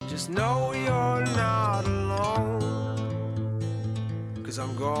Just know you're not alone, 'cause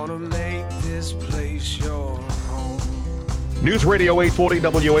I'm gonna make this place your home. News Radio 840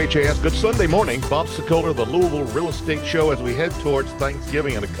 WHAS. Good Sunday morning. Bob Sokoler, the Louisville Real Estate Show, as we head towards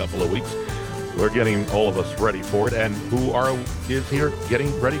Thanksgiving in a couple of weeks. We're getting all of us ready for it. And who is here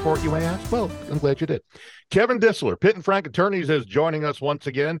getting ready for it, you may ask? Well, I'm glad you did. Kevin Dissler, Pitt and Frank Attorneys, is joining us once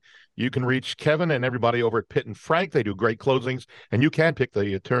again. You can reach Kevin and everybody over at Pitt and Frank. They do great closings, and you can pick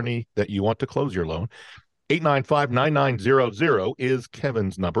the attorney that you want to close your loan. 895-9900 is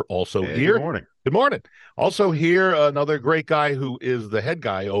Kevin's number. Also here. Good morning. Good morning. Also here, another great guy who is the head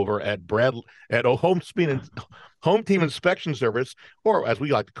guy over at Home Team Inspection Service, or as we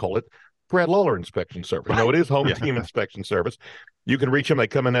like to call it, Brad Lawler Inspection Service. No, it is Home Team Inspection Service. You can reach them. They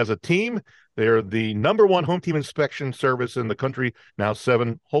come in as a team. They're the #1 home team inspection service in the country. Now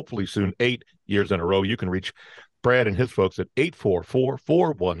 7, hopefully soon 8 years in a row. You can reach Brad and his folks at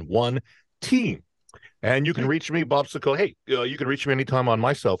 844-411-TEAM. And you can reach me, Bob Sokoler. Hey, you can reach me anytime on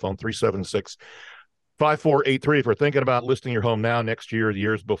my cell phone, 376-5483. If you're thinking about listing your home now, next year, the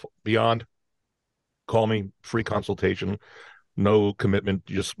years beyond, call me, free consultation. No commitment.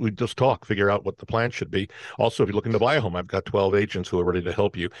 We just talk, figure out what the plan should be. Also, if you're looking to buy a home, I've got 12 agents who are ready to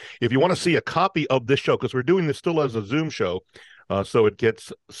help you. If you want to see a copy of this show, because we're doing this still as a Zoom show, so it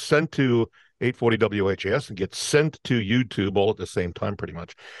gets sent to 840 WHAS and gets sent to YouTube all at the same time, pretty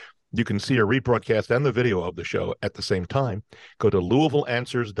much. You can see a rebroadcast and the video of the show at the same time. Go to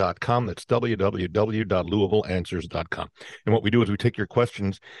LouisvilleAnswers.com. That's www.LouisvilleAnswers.com. And what we do is we take your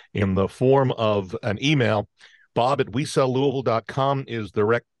questions in the form of an email. Bob@WeSellLouisville.com is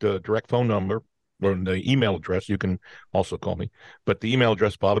direct phone number, or the email address. You can also call me. But the email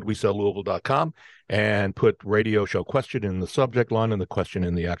address, Bob@WeSellLouisville.com, and put radio show question in the subject line and the question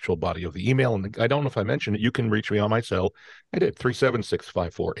in the actual body of the email. And I don't know if I mentioned it. You can reach me on my cell. I did,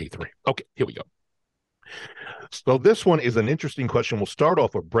 376-5483. Okay, here we go. So this one is an interesting question. We'll start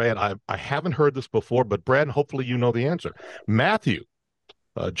off with Brad. I haven't heard this before, but Brad, hopefully you know the answer. Matthew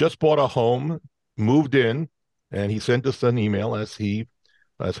just bought a home, moved in, and he sent us an email as he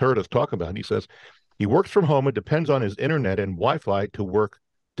has heard us talk about. He says he works from home and depends on his internet and Wi-Fi to work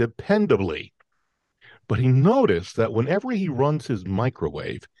dependably. But he noticed that whenever he runs his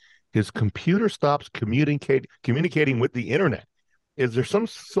microwave, his computer stops communicating with the internet. Is there some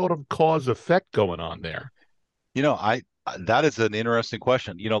sort of cause effect going on there? That is an interesting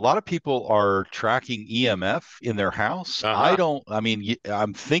question. A lot of people are tracking EMF in their house.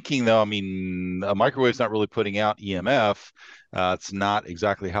 I'm thinking though, a microwave's not really putting out EMF. It's not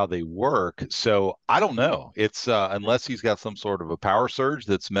exactly how they work. So I don't know. It's unless he's got some sort of a power surge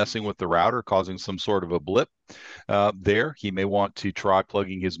that's messing with the router, causing some sort of a blip there. He may want to try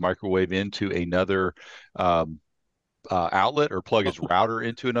plugging his microwave into another outlet, or plug his router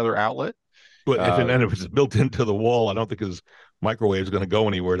into another outlet. But if it's built into the wall, I don't think his microwave is going to go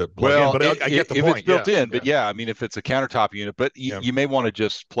anywhere to plug in. But I get the point. If it's built in, but if it's a countertop unit, but you may want to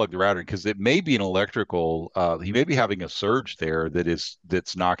just plug the router in, because it may be an electrical. He may be having a surge there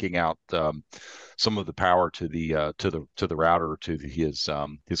that's knocking out some of the power to the router, to his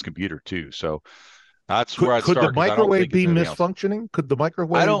computer too. So that's where I'd start. Could the microwave be misfunctioning? Could the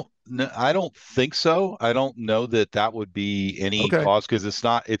microwave? I don't think so. I don't know that would be any cause, because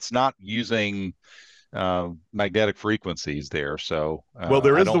it's not using magnetic frequencies there. So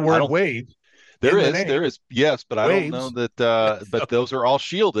there is the word wave. There is, yes, but waves. I don't know that. But those are all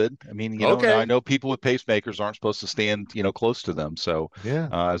shielded. I know people with pacemakers aren't supposed to stand close to them. So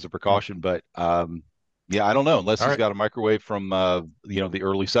as a precaution, but I don't know, unless he's got a microwave from the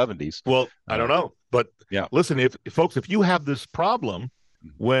early 70s. Well, I don't know, but listen, if you have this problem,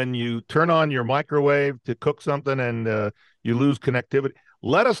 when you turn on your microwave to cook something and you lose connectivity,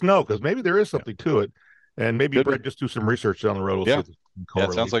 let us know, because maybe there is something to it, and maybe Brett just do some research down the road. It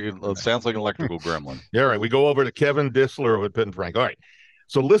sounds like an electrical gremlin. All right, we go over to Kevin Dissler with Pitt and Frank. All right,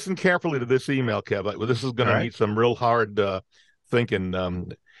 so listen carefully to this email, Kevin. Well, this is going to need some real hard thinking.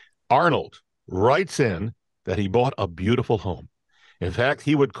 Arnold writes in that he bought a beautiful home. In fact,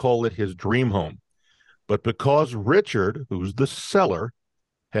 he would call it his dream home. But because Richard, who's the seller,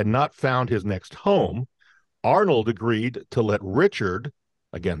 had not found his next home, Arnold agreed to let Richard,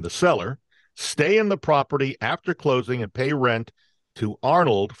 again the seller, stay in the property after closing and pay rent to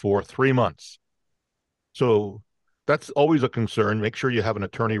Arnold for 3 months. So that's always a concern. Make sure you have an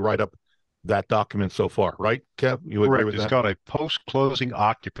attorney write up that document so far, right, Kev? You agree with that? It's called a post-closing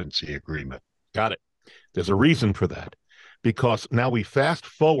occupancy agreement. Got it. There's a reason for that, because now we fast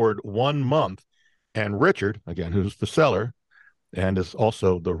forward 1 month, and Richard, again, who's the seller and is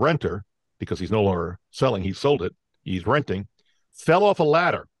also the renter, because he's no longer selling, he sold it, he's renting, fell off a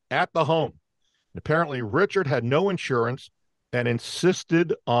ladder at the home. Apparently, Richard had no insurance and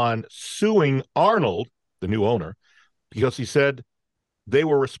insisted on suing Arnold, the new owner, because he said they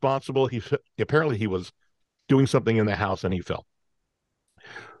were responsible. Apparently he was doing something in the house and he fell.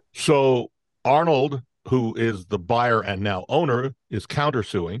 So Arnold, who is the buyer and now owner, is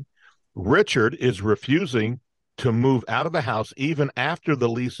countersuing. Richard is refusing to move out of the house even after the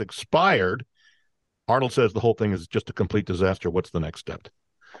lease expired. Arnold says the whole thing is just a complete disaster. What's the next step?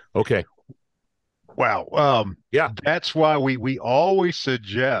 Okay. Wow. Yeah. That's why we always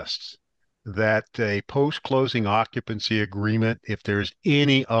suggest that a post-closing occupancy agreement, if there's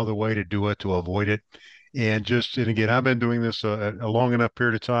any other way to do it, to avoid it. And again, I've been doing this a long enough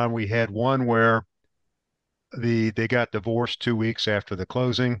period of time. We had one where they got divorced 2 weeks after the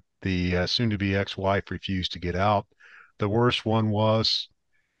closing. The soon-to-be ex-wife refused to get out. The worst one was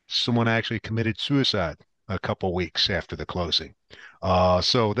someone actually committed suicide a couple weeks after the closing.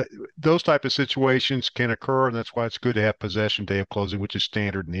 Those type of situations can occur, and that's why it's good to have possession day of closing, which is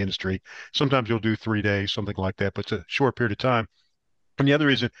standard in the industry. Sometimes you'll do 3 days, something like that, but it's a short period of time. And the other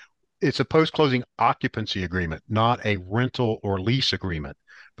reason, it's a post-closing occupancy agreement, not a rental or lease agreement,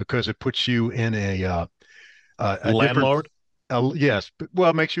 because it puts you in a landlord. Yes, well,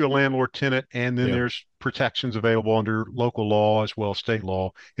 it makes you a landlord tenant, and then there's protections available under local law as well as state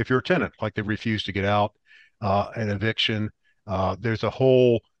law if you're a tenant, like they refuse to get out, an eviction. There's a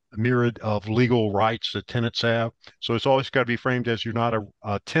whole myriad of legal rights that tenants have. So it's always got to be framed as you're not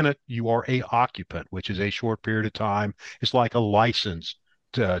a tenant, you are a occupant, which is a short period of time. It's like a license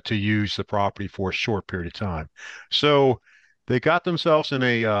to use the property for a short period of time. So they got themselves in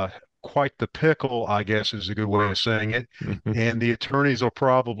a quite the pickle, I guess is a good way of saying it. And the attorneys will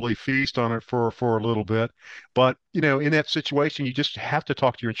probably feast on it for a little bit. But, in that situation, you just have to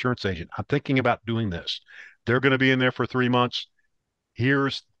talk to your insurance agent. I'm thinking about doing this. They're going to be in there for 3 months.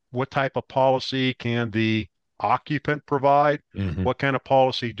 Here's what type of policy can the occupant provide? What kind of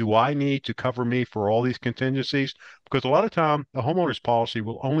policy do I need to cover me for all these contingencies? Because a lot of time, a homeowner's policy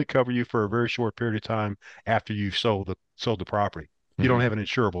will only cover you for a very short period of time after you've sold the property. You don't have an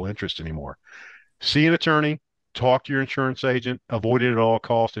insurable interest anymore. See an attorney, talk to your insurance agent, avoid it at all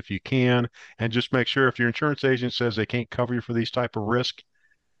costs if you can, and just make sure if your insurance agent says they can't cover you for these type of risk,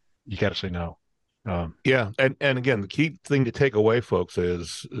 you got to say no. Yeah, and again, the key thing to take away, folks,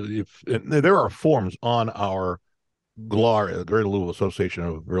 is there are forms on our GLAR, the Greater Louisville Association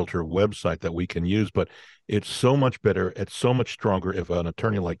of Realtor website that we can use, but it's so much better, it's so much stronger if an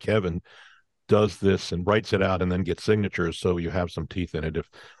attorney like Kevin does this and writes it out and then gets signatures, so you have some teeth in it if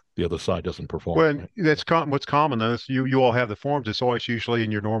the other side doesn't perform. Well, right? that's what's common though. Is you all have the forms. It's always usually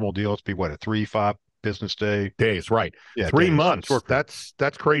in your normal deal. It's be what, a 3-5 business days, right? Yeah, 3 days. months.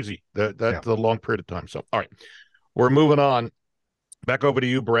 That's crazy. That's a long period of time. So, all right, we're moving on. Back over to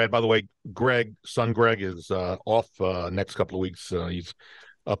you, Brad. By the way, son Greg is off next couple of weeks. He's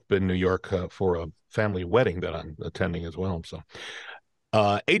up in New York for a family wedding that I'm attending as well. So,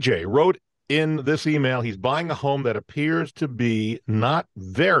 AJ wrote in this email, he's buying a home that appears to be not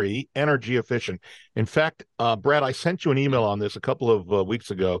very energy efficient. In fact, Brad, I sent you an email on this a couple of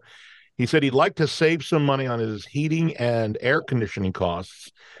weeks ago. He said he'd like to save some money on his heating and air conditioning costs.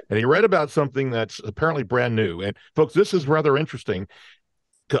 And he read about something that's apparently brand new. And folks, this is rather interesting.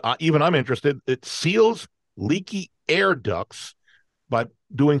 Even I'm interested. It seals leaky air ducts by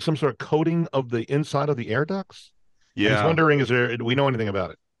doing some sort of coating of the inside of the air ducts. Yeah. I was wondering, do we know anything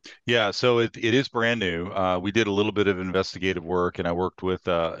about it? Yeah, so it is brand new. We did a little bit of investigative work, and I worked with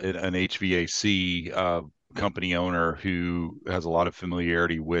an HVAC company owner who has a lot of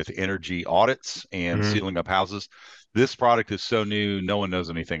familiarity with energy audits and sealing up houses. This product is so new, no one knows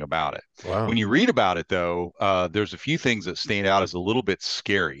anything about it. Wow. When you read about it, though, there's a few things that stand out as a little bit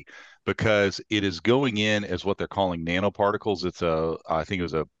scary because it is going in as what they're calling nanoparticles. I think it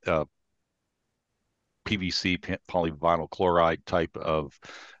was a PVC, polyvinyl chloride type of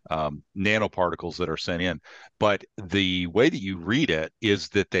nanoparticles that are sent in. But the way that you read it is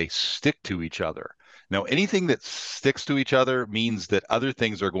that they stick to each other. Now, anything that sticks to each other means that other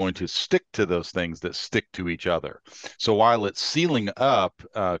things are going to stick to those things that stick to each other. So while it's sealing up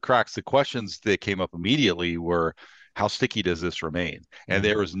cracks, the questions that came up immediately were, how sticky does this remain? And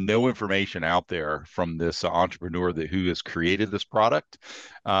there is no information out there from this entrepreneur who has created this product.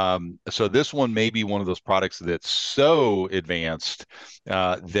 So this one may be one of those products that's so advanced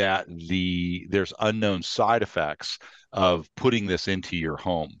that there's unknown side effects of putting this into your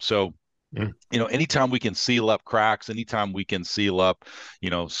home. So Anytime we can seal up cracks, anytime we can seal up,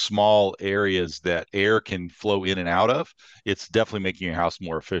 small areas that air can flow in and out of, it's definitely making your house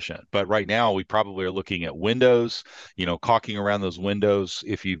more efficient. But right now, we probably are looking at windows, caulking around those windows.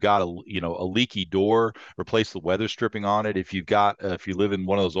 If you've got a leaky door, replace the weather stripping on it. If you live in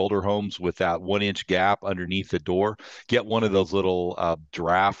one of those older homes with that 1-inch gap underneath the door, get one of those little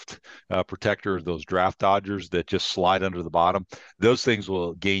draft protectors, those draft dodgers that just slide under the bottom. Those things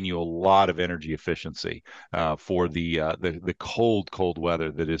will gain you a lot of energy efficiency for the cold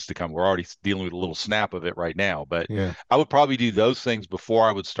weather that is to come. We're already dealing with a little snap of it right now, but I would probably do those things before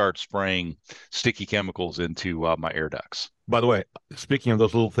I would start spraying sticky chemicals into my air ducts. By the way, speaking of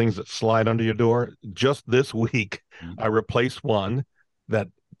those little things that slide under your door, just this week, I replaced one that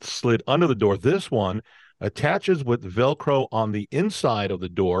slid under the door. This one attaches with Velcro on the inside of the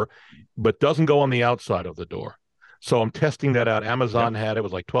door, but doesn't go on the outside of the door. So I'm testing that out. Amazon had it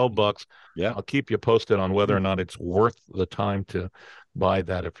was like $12. Yeah, I'll keep you posted on whether or not it's worth the time to buy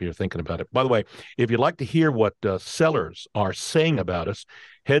that if you're thinking about it. By the way, if you'd like to hear what sellers are saying about us,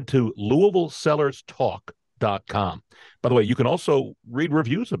 head to LouisvilleSellersTalk.com. By the way, you can also read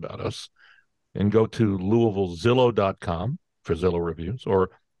reviews about us and go to LouisvilleZillow.com for Zillow reviews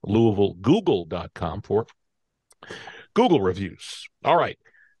or LouisvilleGoogle.com for Google reviews. All right.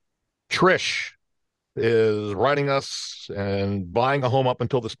 Trish is writing us and buying a home up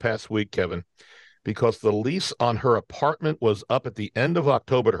until this past week, Kevin, because the lease on her apartment was up at the end of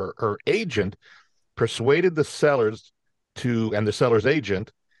October. Her agent persuaded the sellers and the seller's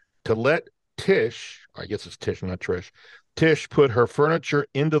agent to let Tish, I guess it's Tish, not Trish, Tish put her furniture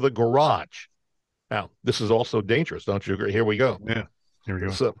into the garage. Now, this is also dangerous, don't you agree? Here we go. Yeah, here we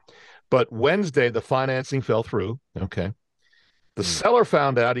go. So, but Wednesday, the financing fell through. Okay. The seller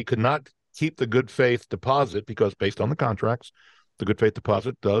found out he could not keep the good faith deposit because based on the contracts, the good faith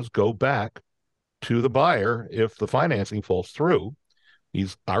deposit does go back to the buyer if the financing falls through.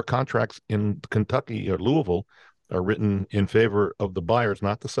 Our contracts in Kentucky or Louisville are written in favor of the buyers,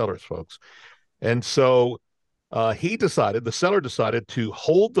 not the sellers, folks. And so the seller decided to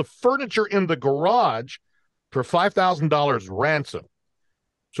hold the furniture in the garage for $5,000 ransom.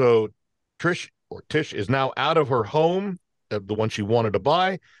 So Tish is now out of her home, the one she wanted to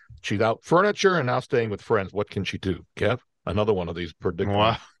buy. She's out furniture and now staying with friends. What can she do, Kev? Another one of these predicaments.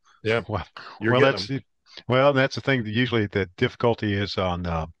 Wow. Yeah. Well, that's the thing. Usually the difficulty is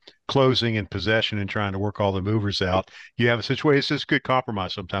on closing and possession and trying to work all the movers out. You have a situation, it's good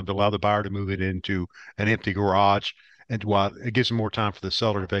compromise sometimes to allow the buyer to move it into an empty garage, and while it gives them more time for the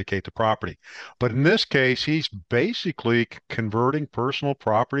seller to vacate the property. But in this case, he's basically converting personal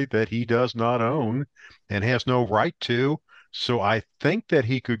property that he does not own and has no right to. So I think that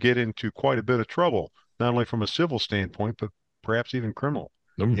he could get into quite a bit of trouble, not only from a civil standpoint, but perhaps even criminal.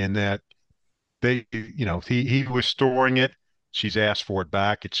 In that he was storing it. She's asked for it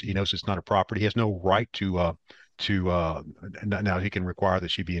back. He knows it's not a property. He has no right to now he can require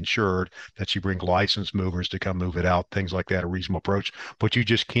that she be insured, that she bring licensed movers to come move it out, things like that, a reasonable approach. But you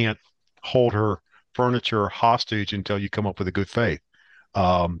just can't hold her furniture hostage until you come up with a good faith.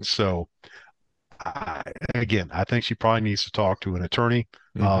 I think she probably needs to talk to an attorney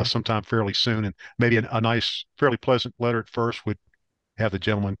sometime fairly soon, and maybe a nice, fairly pleasant letter at first would have the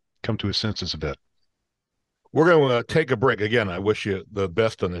gentleman come to his senses a bit. We're going to take a break. Again, I wish you the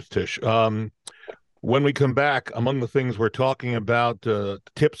best on this, Tish. When we come back, among the things we're talking about,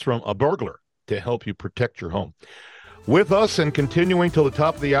 tips from a burglar to help you protect your home. With us and continuing till the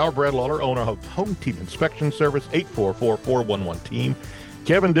top of the hour, Brad Lawler, owner of Home Team Inspection Service, 844-411-TEAM.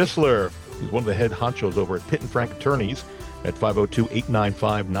 Kevin Dissler, he's one of the head honchos over at Pitt & Frank Attorneys at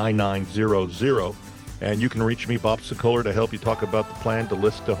 502-895-9900. And you can reach me, Bob Sokoler, to help you talk about the plan to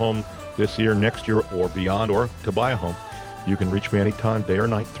list a home this year, next year, or beyond, or to buy a home. You can reach me anytime, day or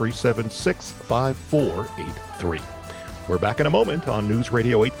night, 376-5483. We're back in a moment on News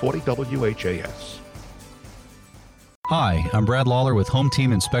Radio 840 WHAS. Hi, I'm Brad Lawler with Home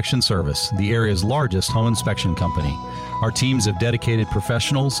Team Inspection Service, the area's largest home inspection company. Our teams of dedicated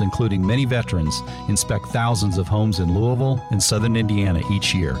professionals, including many veterans, inspect thousands of homes in Louisville and southern Indiana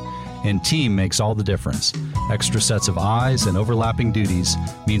each year. And team makes all the difference. Extra sets of eyes and overlapping duties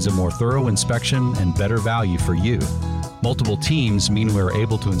means a more thorough inspection and better value for you. Multiple teams mean we're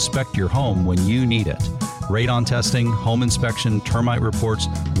able to inspect your home when you need it. Radon testing, home inspection, termite reports,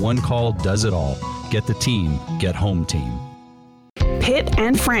 one call does it all. Get the team, get Home Team. Pitt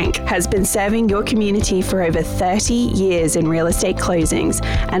and Frank has been serving your community for over 30 years in real estate closings,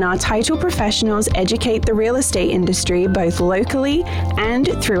 and our title professionals educate the real estate industry both locally and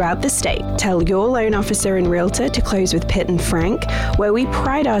throughout the state. Tell your loan officer and realtor to close with Pitt and Frank, where we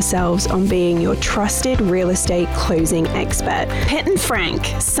pride ourselves on being your trusted real estate closing expert. Pitt and Frank,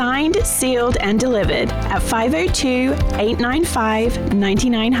 signed, sealed, and delivered at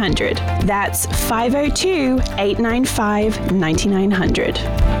 502-895-9900. That's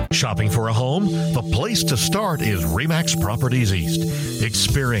 502-895-9900. Shopping for a home? The place to start is RE/MAX Properties East.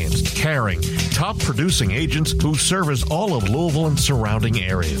 Experienced, caring, top producing agents who service all of Louisville and surrounding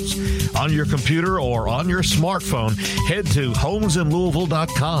areas. On your computer or on your smartphone, head to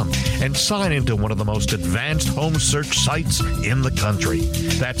homesinlouisville.com and sign into one of the most advanced home search sites in the country.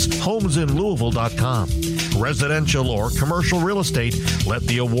 That's homesinlouisville.com. Residential or commercial real estate, let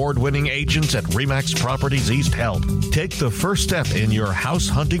the award-winning agents at RE/MAX Properties East help. Take the first step in your house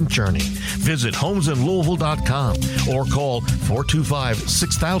hunting journey. Visit homesinlouisville.com or call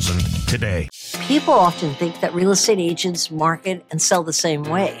 425-6000 today. People often think that real estate agents market and sell the same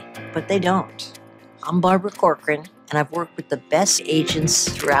way, but they don't. I'm Barbara Corcoran, and I've worked with the best agents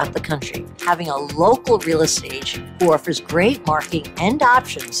throughout the country. Having a local real estate agent who offers great marketing and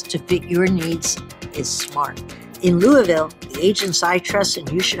options to fit your needs is smart. In Louisville, the agents I trust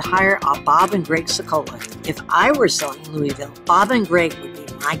and you should hire are Bob and Greg Sokola. If I were selling in Louisville, Bob and Greg would be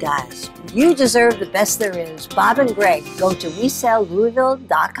my guys. You deserve the best there is. Bob and Greg. Go to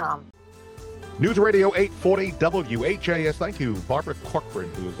WeSellLouisville.com. News Radio 840 WHAS. Thank you, Barbara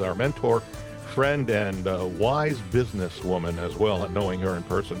Corcoran, who is our mentor, friend, and wise businesswoman as well, knowing her in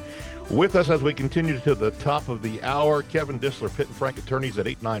person. With us as we continue to the top of the hour, Kevin Dissler, Pitt and Frank Attorneys at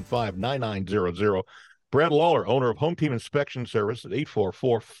 895-9900. Brad Lawler, owner of Home Team Inspection Service at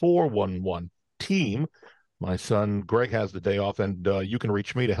 844-411-TEAM. My son Greg has the day off, and you can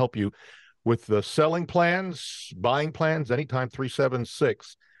reach me to help you with the selling plans, buying plans, anytime,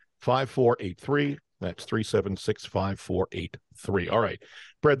 376-5483. That's 376-5483. All right.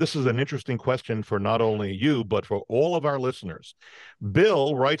 Brad, this is an interesting question for not only you, but for all of our listeners.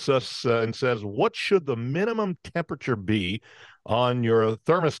 Bill writes us and says, what should the minimum temperature be on your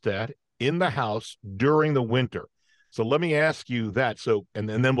thermostat in the house during the winter? So let me ask you that. So, and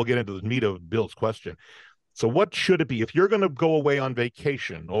then we'll get into the meat of Bill's question. So what should it be? If you're going to go away on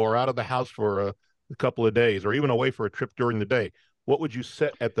vacation or out of the house for a couple of days or even away for a trip during the day, what would you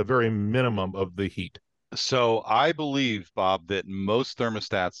set at the very minimum of the heat? So I believe, Bob, that most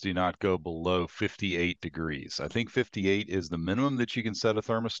thermostats do not go below 58 degrees. I think 58 is the minimum that you can set a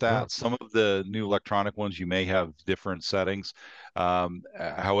thermostat. Yeah. Some of the new electronic ones, you may have different settings.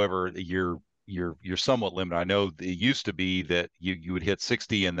 However, you're somewhat limited. I know it used to be that you would hit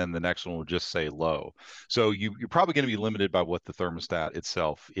 60 and then the next one would just say low. So you're probably going to be limited by what the thermostat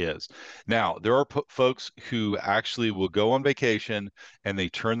itself is. Now, there are folks who actually will go on vacation and they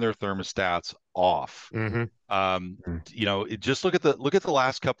turn their thermostats off. Mm-hmm. Just look at the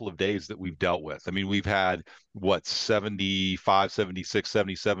last couple of days that we've dealt with. I mean, we've had 75, 76,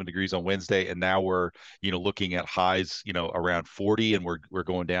 77 degrees on Wednesday, and now we're looking at highs around 40, and we're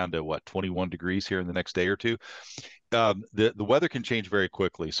going down to 21 degrees here in the next day or two. The weather can change very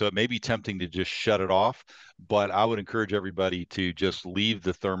quickly, so it may be tempting to just shut it off, but I would encourage everybody to just leave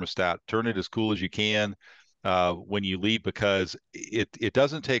the thermostat, turn it as cool as you can when you leave, because it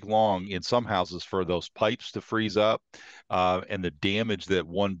doesn't take long in some houses for those pipes to freeze up, and the damage that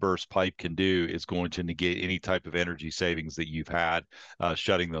one burst pipe can do is going to negate any type of energy savings that you've had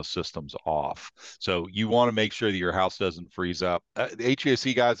shutting those systems off. So you want to make sure that your house doesn't freeze up. The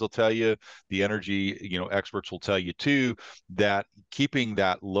HVAC guys will tell you, the energy experts will tell you too, that keeping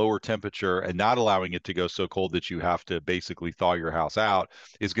that lower temperature and not allowing it to go so cold that you have to basically thaw your house out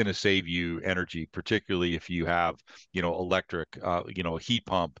is going to save you energy, particularly if you have electric a heat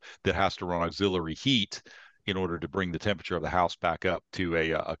pump that has to run auxiliary heat in order to bring the temperature of the house back up to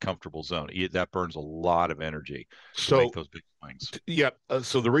a comfortable zone. That burns a lot of energy to make those big swings. Yeah.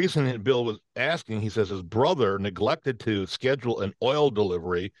 So the reason Bill was asking, he says his brother neglected to schedule an oil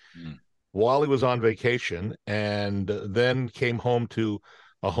delivery while he was on vacation, and then came home to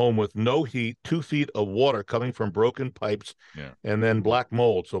a home with no heat, 2 feet of water coming from broken pipes, and then black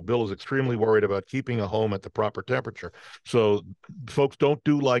mold. So Bill is extremely worried about keeping a home at the proper temperature. So folks, don't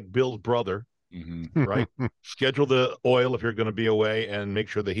do like Bill's brother. Mm-hmm. Right? Schedule the oil if you're going to be away, and make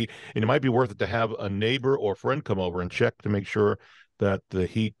sure the heat, and it might be worth it to have a neighbor or friend come over and check to make sure that the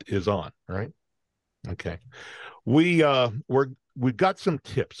heat is on, right? Okay. We've got some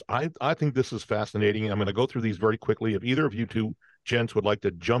tips. I think this is fascinating. I'm going to go through these very quickly. If either of you two gents would like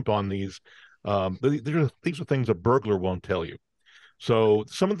to jump on these, these are things a burglar won't tell you. So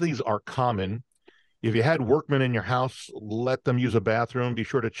some of these are common. If you had workmen in your house, let them use a bathroom. Be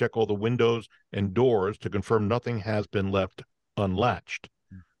sure to check all the windows and doors to confirm nothing has been left unlatched.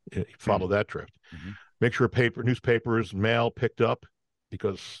 Follow that drift. Make sure newspapers, mail picked up,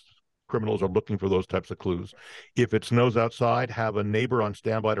 because criminals are looking for those types of clues. If it snows outside, have a neighbor on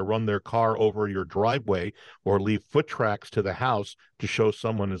standby to run their car over your driveway or leave foot tracks to the house to show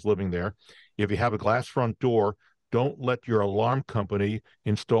someone is living there. If you have a glass front door, don't let your alarm company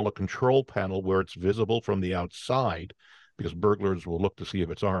install a control panel where it's visible from the outside, because burglars will look to see if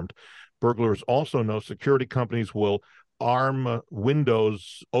it's armed. Burglars also know security companies will arm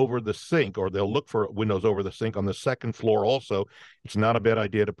windows over the sink, or they'll look for windows over the sink on the second floor also. It's not a bad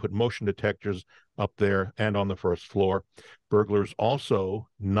idea to put motion detectors up there and on the first floor. Burglars also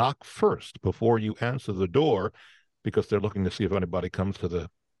knock first before you answer the door, because they're looking to see if anybody comes to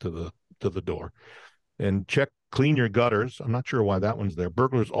the door. And clean your gutters. I'm not sure why that one's there.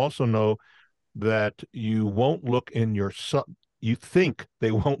 Burglars also know that you won't look in your you think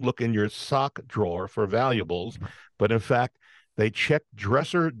they won't look in your sock drawer for valuables, but in fact, they check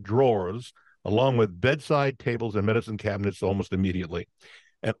dresser drawers along with bedside tables and medicine cabinets almost immediately.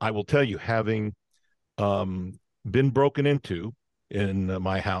 And I will tell you, having been broken into in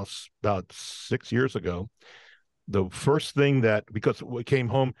my house about 6 years ago, the first thing because we came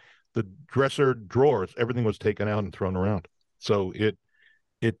home, the dresser drawers, everything was taken out and thrown around. So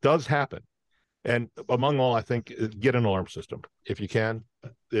it does happen. And among all, I think, get an alarm system if you can.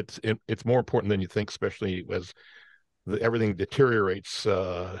 It's more important than you think, especially as everything deteriorates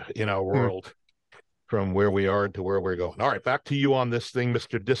in our world from where we are to where we're going. All right, back to you on this thing,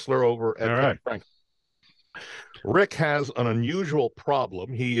 Mr. Disler over at Frank. Rick has an unusual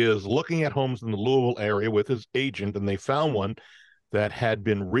problem. He is looking at homes in the Louisville area with his agent, and they found one that had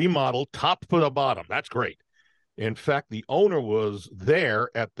been remodeled top to the bottom. That's great. In fact, the owner was there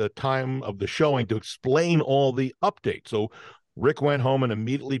at the time of the showing to explain all the updates. So Rick went home and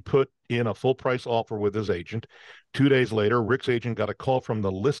immediately put in a full price offer with his agent. 2 days later, Rick's agent got a call from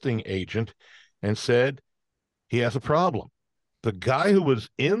the listing agent and said he has a problem. The guy who was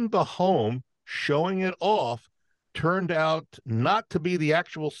in the home showing it off turned out not to be the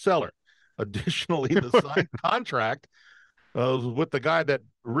actual seller. Additionally, the signed contract was with the guy that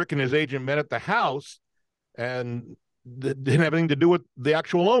Rick and his agent met at the house, and didn't have anything to do with the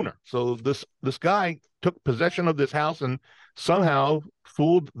actual owner. So this guy took possession of this house and somehow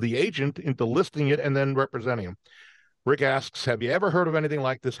fooled the agent into listing it and then representing him. Rick asks, have you ever heard of anything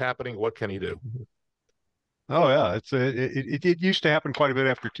like this happening? What can he do? Oh, yeah. It used to happen quite a bit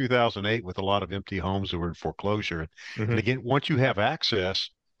after 2008 with a lot of empty homes that were in foreclosure. And again, once you have access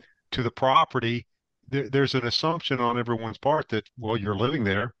to the property, there's an assumption on everyone's part that, well, you're living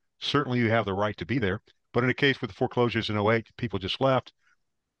there. Certainly you have the right to be there. But in a case with the foreclosures in 2008, people just left.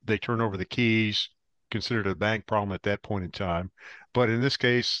 They turned over the keys, considered a bank problem at that point in time. But in this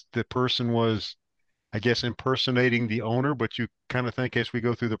case, the person was, I guess, impersonating the owner. But you kind of think, as we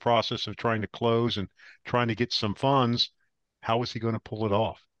go through the process of trying to close and trying to get some funds, how is he going to pull it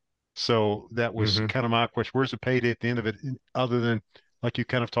off? So that was kind of my question. Where's the payday at the end of it, other than, like you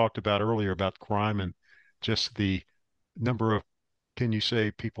kind of talked about earlier, about crime and just the number of, can you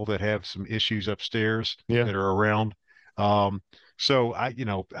say, people that have some issues upstairs that are around? So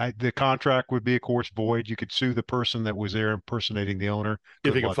the contract would be, of course, void. You could sue the person that was there impersonating the owner.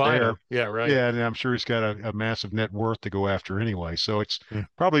 If you can find him. Yeah, right. Yeah, and I'm sure he's got a massive net worth to go after anyway. So it's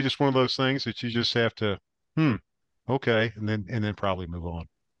probably just one of those things that you just have to, okay, and then probably move on.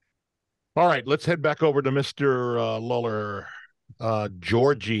 All right, let's head back over to Mr. Luller.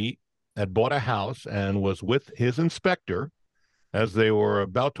 Georgie had bought a house and was with his inspector as they were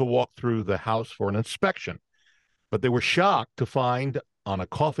about to walk through the house for an inspection. But they were shocked to find on a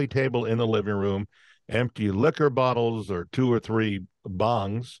coffee table in the living room empty liquor bottles or 2 or 3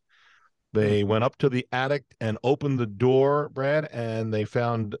 bongs. They went up to the attic and opened the door, Brad, and they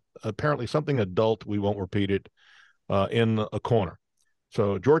found apparently something adult, we won't repeat it, in a corner.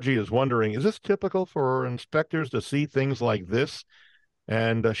 So Georgie is wondering, is this typical for inspectors to see things like this?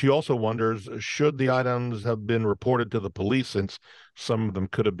 And she also wonders, should the items have been reported to the police, since some of them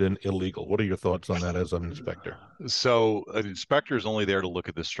could have been illegal? What are your thoughts on that as an inspector? So an inspector is only there to look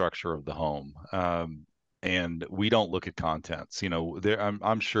at the structure of the home. And we don't look at contents.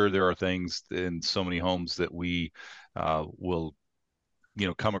 I'm sure there are things in so many homes that we will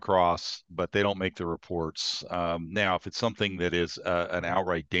come across, but they don't make the reports. Now, if it's something that is an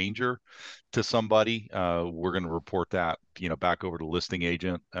outright danger to somebody, we're going to report that, back over to listing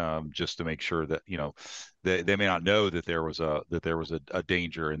agent, just to make sure that, they may not know that there was a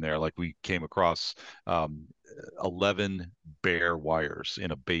danger in there. Like we came across 11 bare wires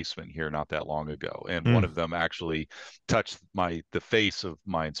in a basement here not that long ago, and one of them actually touched the face of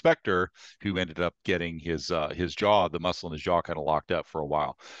my inspector, who ended up getting his jaw, the muscle in his jaw, kind of locked up for a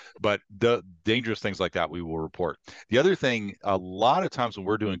while. But the dangerous things like that we will report. The other thing, a lot of times when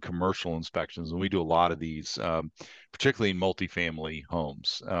we're doing commercial inspections, and we do a lot of these, particularly in multifamily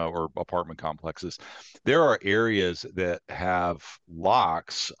homes or apartment complexes, there are areas that have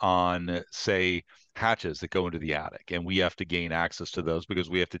locks on, say, hatches that go into the attic, and we have to gain access to those because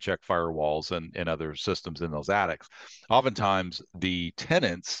we have to check firewalls and other systems in those attics. Oftentimes the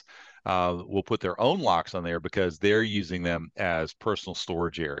tenants will put their own locks on there because they're using them as personal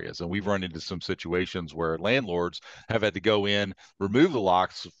storage areas. And we've run into some situations where landlords have had to go in, remove the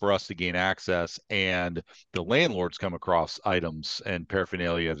locks for us to gain access, and the landlords come across items and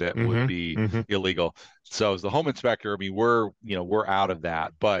paraphernalia that would be illegal. So as the home inspector, I mean, we're out of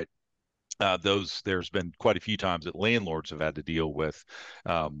that, but there's been quite a few times that landlords have had to deal with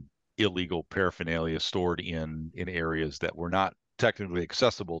illegal paraphernalia stored in areas that were not technically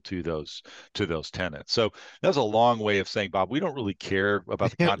accessible to those tenants. So that's a long way of saying, Bob, we don't really care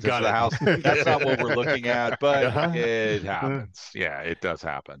about the contents of the house. That's not what we're looking at, but it happens. Yeah, it does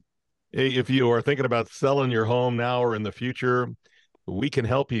happen. If you are thinking about selling your home now or in the future, we can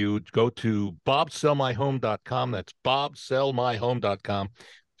help you. Go to bobsellmyhome.com. That's bobsellmyhome.com.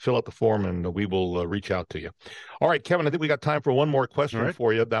 Fill out the form, and we will reach out to you. All right, Kevin, I think we got time for one more question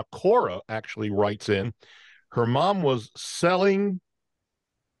for you. Now, Cora actually writes in. Her mom was selling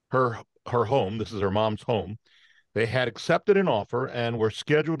her home. This is her mom's home. They had accepted an offer and were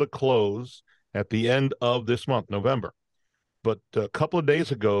scheduled to close at the end of this month, November. But a couple of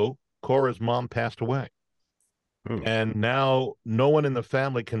days ago, Cora's mom passed away. And now no one in the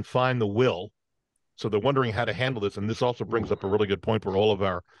family can find the will. So they're wondering how to handle this. And this also brings up a really good point for all of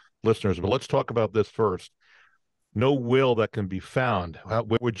our listeners. But let's talk about this first. No will that can be found.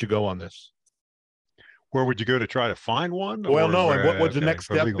 Where would you go on this? Where would you go to try to find one? Well, no. And what would the next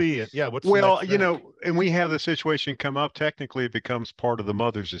step be? Yeah. And we have the situation come up. Technically, it becomes part of the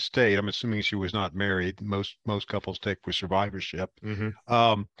mother's estate. I'm assuming she was not married. Most couples take for survivorship.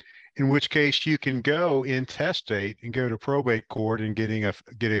 In which case you can go intestate and go to probate court and get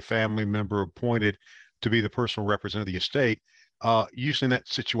a family member appointed to be the personal representative of the estate. Usually in that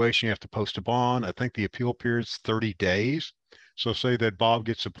situation, you have to post a bond. I think the appeal period is 30 days. So say that Bob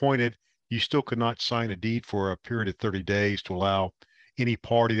gets appointed, you still could not sign a deed for a period of 30 days to allow any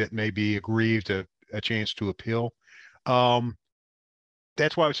party that may be aggrieved a chance to appeal.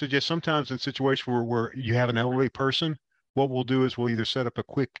 That's why I would suggest sometimes in situations where you have an elderly person, what we'll do is we'll either set up a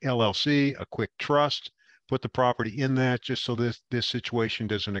quick LLC, a quick trust, put the property in that just so this situation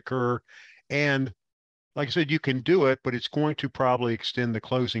doesn't occur. And like I said, you can do it, but it's going to probably extend the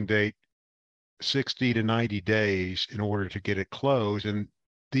closing date 60 to 90 days in order to get it closed. And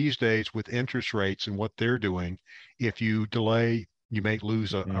these days with interest rates and what they're doing, if you delay, you may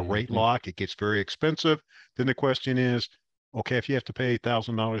lose a rate lock. It gets very expensive. Then the question is, okay, if you have to pay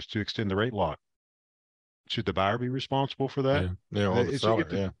 $8,000 to extend the rate lock, should the buyer be responsible for that?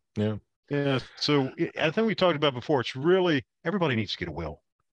 Yeah. So I think we talked about before. It's really everybody needs to get a will.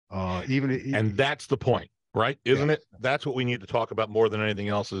 And that's the point, right? Isn't it? That's what we need to talk about more than anything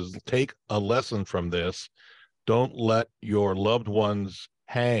else. Is take a lesson from this. Don't let your loved ones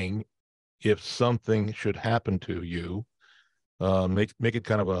hang if something should happen to you. Make it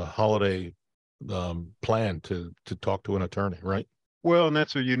kind of a holiday plan to talk to an attorney, right? Well, and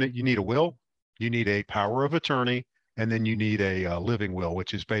that's what you need a will. You need a power of attorney, and then you need a living will,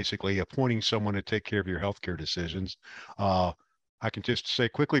 which is basically appointing someone to take care of your healthcare decisions. I can just say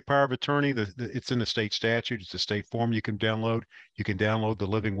quickly, power of attorney, it's in the state statute. It's a state form you can download. You can download the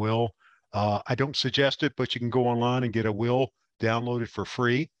living will. I don't suggest it, but you can go online and get a will downloaded for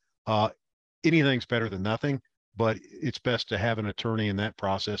free. Anything's better than nothing, but it's best to have an attorney in that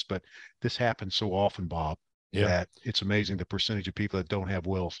process. But this happens so often, Bob, that it's amazing the percentage of people that don't have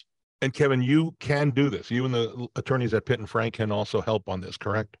wills. And Kevin, you can do this. You and the attorneys at Pitt and Frank can also help on this,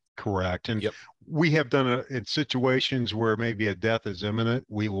 correct? Correct. And we have done it in situations where maybe a death is imminent.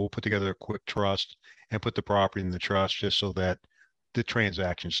 We will put together a quick trust and put the property in the trust just so that the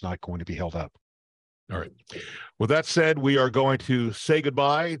transaction is not going to be held up. All right. With that said, we are going to say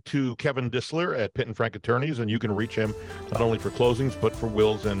goodbye to Kevin Dissler at Pitt and Frank Attorneys, and you can reach him not only for closings, but for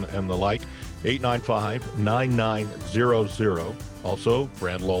wills and the like. 895-9900. Also,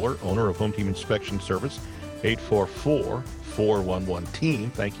 Brad Lawler, owner of Home Team Inspection Service,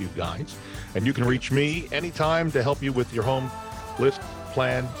 844-411-TEAM. Thank you, guys. And you can reach me anytime to help you with your home list,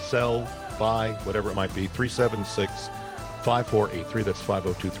 plan, sell, buy, whatever it might be. 376-5483. That's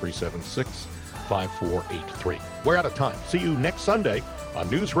 502-376-5483. 888-848-5483. We're out of time. See you next Sunday on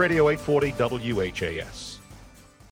News Radio 840 WHAS.